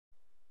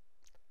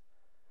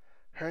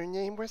Her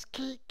name was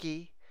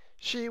Kiki.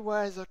 She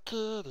was a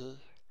kitty.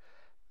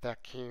 The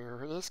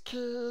cutest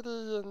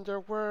kitty in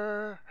the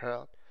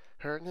world.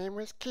 Her name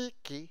was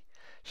Kiki.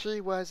 She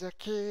was a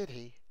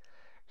kitty.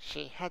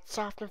 She had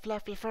soft and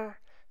fluffy fur,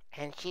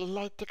 and she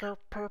liked to go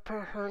purr.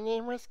 Her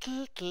name was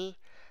Kiki.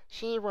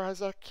 She was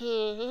a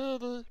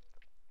kitty.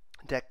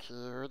 The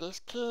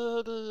cutest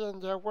kitty in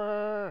the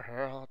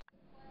world.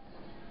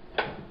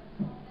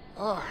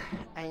 Oh,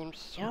 I am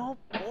so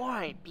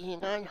bored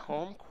being on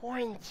home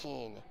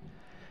quarantine.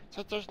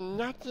 So there's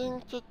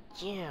nothing to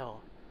do.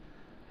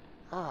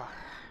 Oh,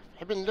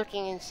 I've been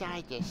looking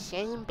inside this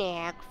same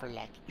bag for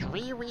like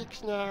 3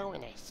 weeks now,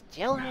 and I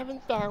still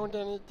haven't found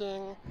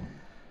anything.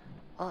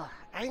 Oh,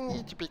 I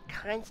need to be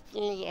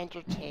constantly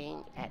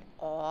entertained at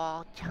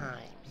all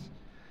times.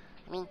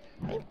 I mean,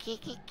 I'm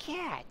Kiki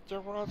Cat, the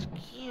world's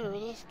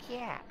cutest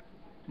cat.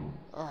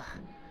 Ugh,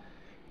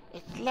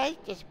 it's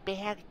like this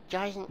bag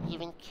doesn't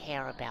even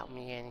care about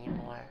me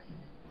anymore.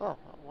 Oh,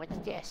 what's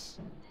this?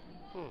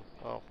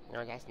 Oh,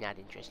 no, that's not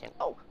interesting.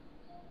 Oh,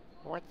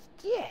 what's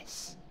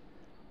this?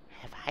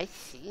 Have I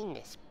seen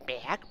this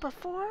bag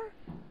before?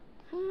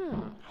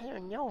 I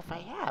don't know if I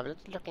have.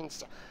 Let's look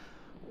inside.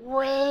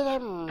 Wait a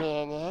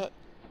minute.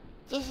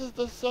 This is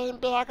the same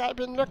bag I've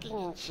been looking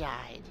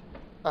inside.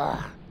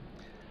 Ugh,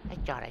 I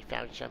thought I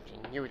found something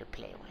new to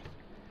play with.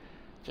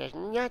 There's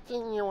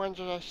nothing new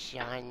under the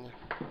sun.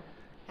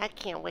 I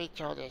can't wait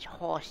till this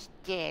whole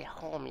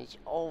stay-at-home is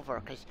over,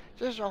 'cause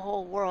there's a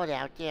whole world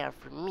out there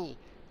for me,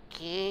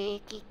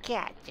 Kiki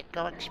Cat, to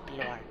go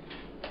explore.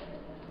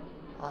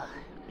 Oh,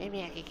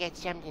 maybe I could get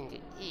something to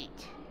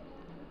eat.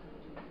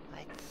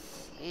 Let's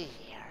see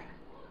here.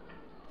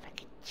 If I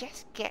could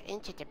just get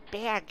into the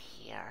bag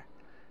here,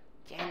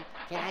 then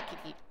I could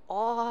eat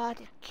all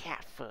the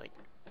cat food.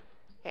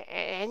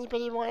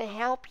 Anybody want to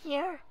help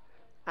here?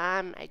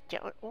 I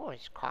don't. Oh,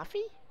 is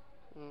coffee?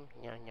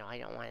 No, I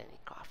don't want any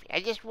coffee.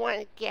 I just want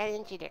to get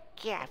into the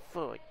cat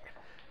food.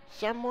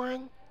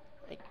 Someone?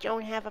 I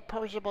don't have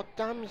opposable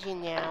thumbs, you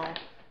know.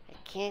 I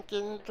can't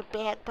get into the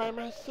bag by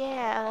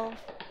myself.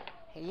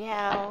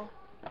 Hello?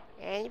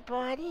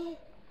 Anybody?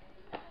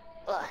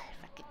 Ugh,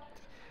 if I could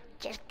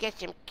just get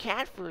some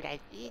cat food, I'd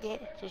eat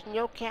it. There's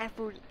no cat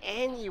food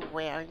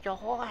anywhere in the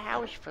whole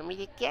house for me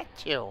to get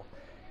to,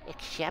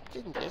 except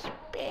in this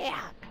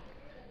bag.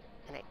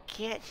 And I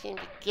can't seem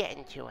to get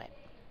into it.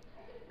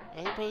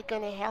 Anybody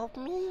gonna help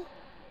me?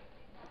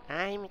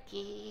 I'm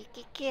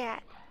Kiki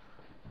Cat.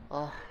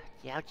 Oh,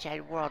 the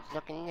outside world's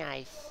looking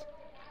nice.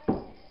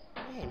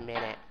 Wait a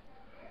minute.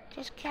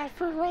 There's cat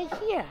food right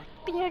here.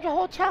 It's been here the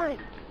whole time.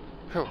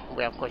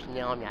 Well, of course,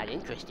 now I'm not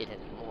interested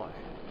anymore.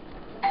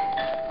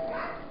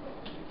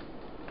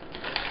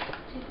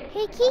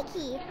 Hey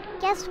Kiki,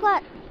 guess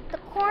what? The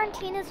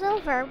quarantine is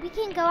over. We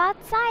can go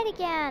outside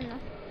again.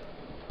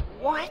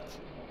 What?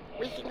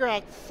 We can go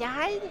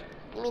outside?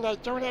 You mean I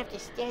don't have to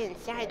stay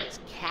inside this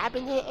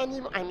cabinet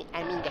anymore? I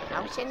mean the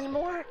house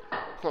anymore?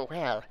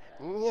 Well,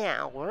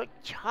 now we're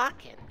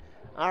talking.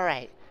 All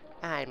right,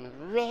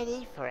 I'm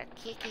ready for a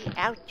Kiki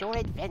outdoor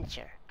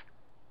adventure.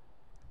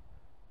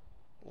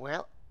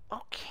 Well,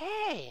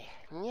 okay,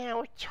 now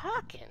we're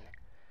talking.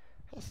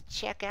 Let's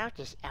check out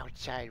this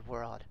outside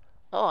world.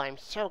 Oh, I'm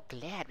so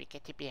glad we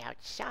get to be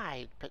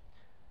outside, but,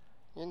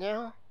 you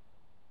know,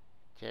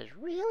 there's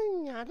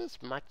really not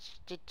as much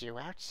to do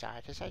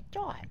outside as I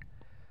thought.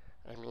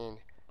 I mean,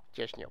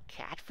 there's no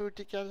cat food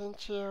to get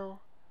into.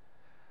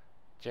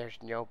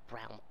 There's no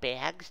brown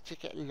bags to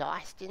get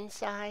lost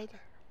inside.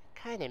 I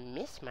kind of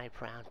miss my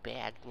brown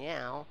bag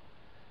now.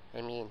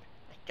 I mean,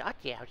 I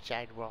thought the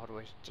outside world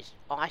was just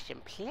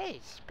awesome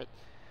place, but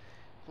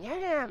now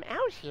that I'm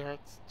out here,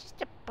 it's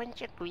just a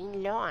bunch of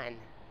green lawn.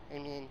 I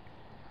mean,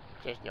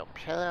 there's no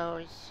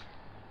pillows.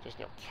 There's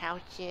no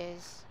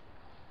couches.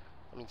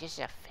 I mean, there's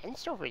a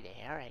fence over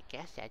there. I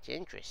guess that's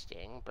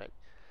interesting, but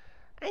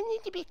I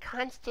need to be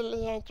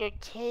constantly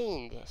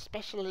entertained,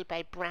 especially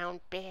by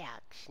brown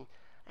bags. And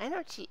I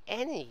don't see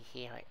any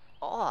here at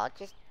all,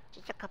 just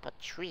a couple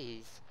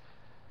trees.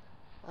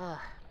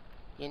 Oh,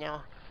 you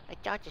know, I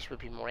thought this would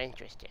be more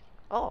interesting.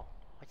 Oh,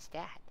 what's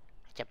that?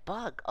 It's a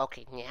bug.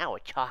 Okay, now we're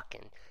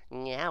talking.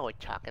 Now we're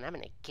talking. I'm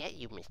gonna get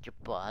you, Mr.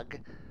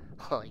 Bug.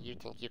 Oh, you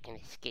think you can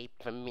escape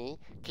from me,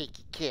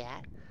 Kiki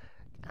Cat?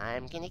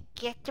 I'm gonna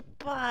get the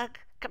bug.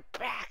 Come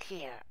back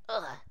here.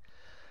 Ugh.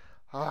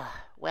 Oh,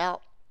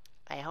 well,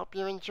 I hope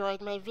you enjoyed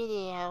my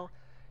video.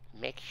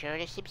 Make sure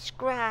to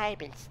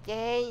subscribe and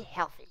stay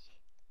healthy.